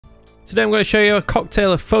Today I'm going to show you a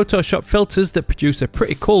cocktail of Photoshop filters that produce a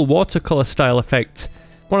pretty cool watercolor style effect.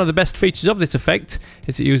 One of the best features of this effect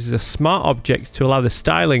is it uses a smart object to allow the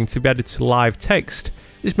styling to be added to live text.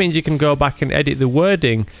 This means you can go back and edit the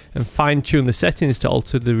wording and fine tune the settings to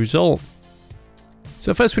alter the result.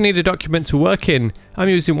 So first we need a document to work in. I'm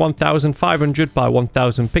using 1500 by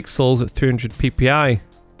 1000 pixels at 300 ppi.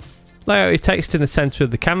 Lay out your text in the center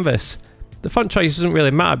of the canvas. The font choice doesn't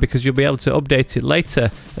really matter because you'll be able to update it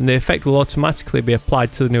later and the effect will automatically be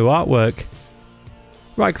applied to the new artwork.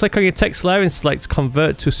 Right click on your text layer and select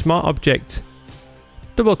Convert to Smart Object.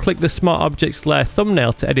 Double click the Smart Objects layer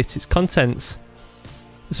thumbnail to edit its contents.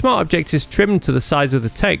 The Smart Object is trimmed to the size of the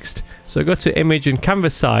text, so go to Image and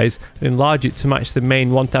Canvas Size and enlarge it to match the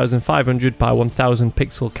main 1500 by 1000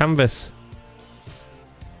 pixel canvas.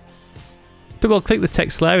 Double click the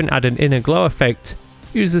text layer and add an inner glow effect.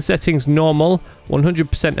 Use the settings Normal,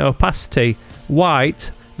 100% opacity,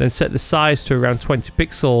 White, then set the size to around 20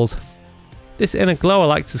 pixels. This inner glow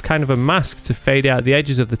will act as kind of a mask to fade out the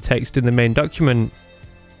edges of the text in the main document.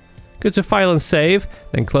 Go to File and Save,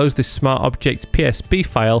 then close this Smart Object PSB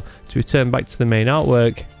file to return back to the main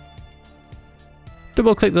artwork.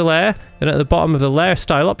 Double click the layer, then at the bottom of the layer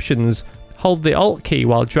style options, hold the Alt key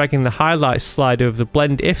while dragging the highlight slider of the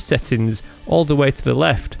Blend If settings all the way to the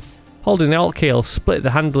left. Holding the Alt key will split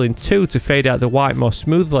the handle in two to fade out the white more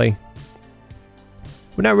smoothly.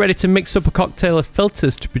 We're now ready to mix up a cocktail of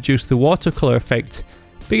filters to produce the watercolor effect.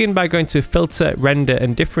 Begin by going to Filter, Render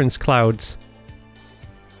and Difference Clouds.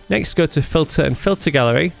 Next go to Filter and Filter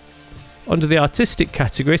Gallery. Under the Artistic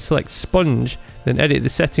category select Sponge, then edit the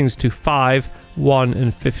settings to 5, 1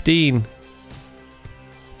 and 15.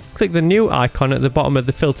 Click the new icon at the bottom of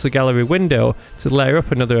the Filter Gallery window to layer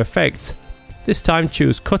up another effect. This time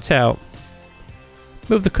choose Cutout.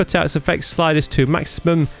 Move the Cutout's effect sliders to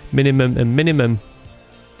Maximum, Minimum and Minimum.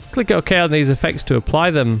 Click OK on these effects to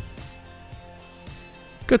apply them.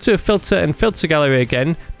 Go to Filter and Filter Gallery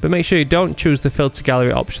again, but make sure you don't choose the Filter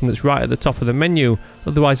Gallery option that's right at the top of the menu,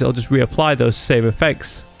 otherwise it'll just reapply those same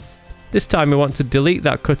effects. This time we want to delete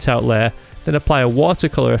that cutout layer, then apply a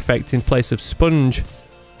watercolor effect in place of Sponge.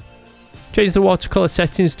 Change the watercolor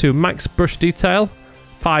settings to Max Brush Detail,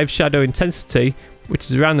 5 Shadow Intensity, which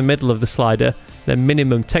is around the middle of the slider, then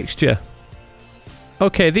Minimum Texture.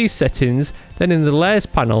 OK these settings, then in the Layers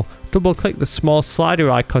panel, double click the small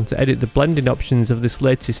slider icon to edit the blending options of this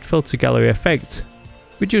latest Filter Gallery effect.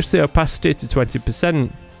 Reduce the opacity to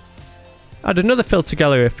 20%. Add another Filter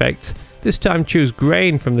Gallery effect, this time choose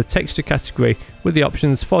Grain from the Texture category with the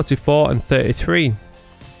options 44 and 33.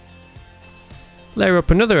 Layer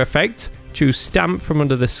up another effect, choose Stamp from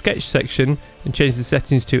under the Sketch section and change the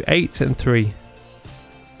settings to 8 and 3.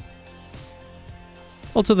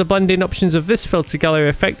 Alter the blending options of this Filter Gallery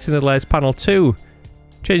effect in the Layers panel too.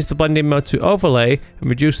 Change the blending mode to Overlay and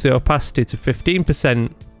reduce the opacity to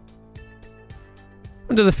 15%.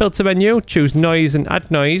 Under the Filter menu, choose Noise and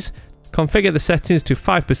Add Noise. Configure the settings to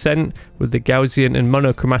 5% with the Gaussian and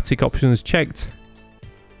Monochromatic options checked.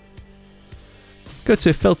 Go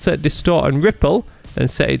to Filter, Distort and Ripple and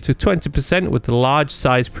set it to 20% with the large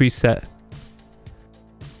size preset.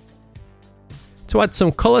 To add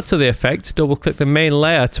some colour to the effect, double click the main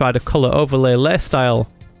layer to add a colour overlay layer style.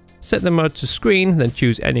 Set the mode to screen, then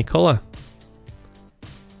choose any colour.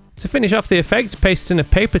 To finish off the effect, paste in a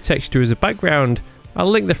paper texture as a background. I'll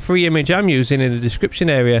link the free image I'm using in the description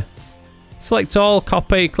area. Select all,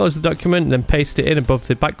 copy, close the document, then paste it in above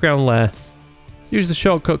the background layer. Use the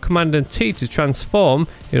shortcut Command and T to transform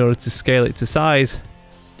in order to scale it to size.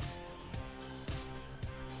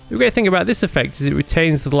 The great thing about this effect is it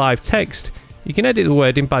retains the live text. You can edit the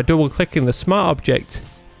wording by double clicking the Smart Object.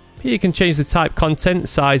 Here you can change the type, content,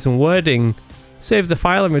 size and wording. Save the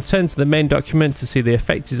file and return to the main document to see the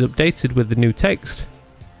effect is updated with the new text.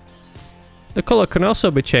 The colour can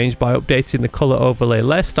also be changed by updating the colour overlay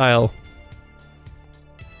layer style.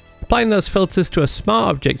 Applying those filters to a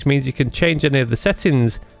Smart Object means you can change any of the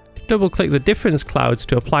settings. Double click the difference clouds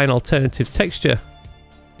to apply an alternative texture.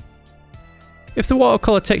 If the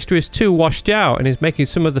watercolor texture is too washed out and is making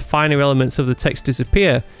some of the finer elements of the text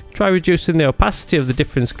disappear, try reducing the opacity of the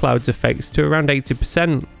difference clouds effects to around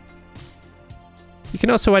 80%. You can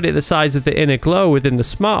also edit the size of the inner glow within the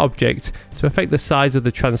Smart Object to affect the size of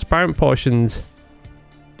the transparent portions.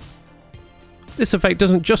 This effect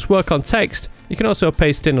doesn't just work on text, you can also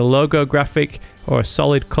paste in a logo graphic or a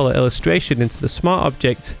solid colour illustration into the Smart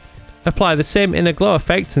Object. Apply the same inner glow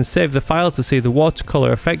effect and save the file to see the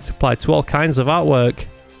watercolor effect applied to all kinds of artwork.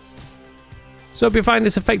 So hope you find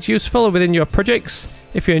this effect useful within your projects.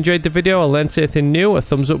 If you enjoyed the video or learnt anything new, a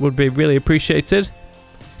thumbs up would be really appreciated.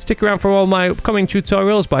 Stick around for all my upcoming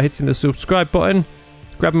tutorials by hitting the subscribe button.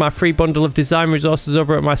 Grab my free bundle of design resources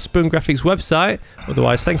over at my Spoon Graphics website.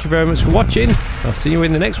 Otherwise, thank you very much for watching. I'll see you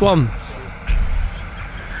in the next one.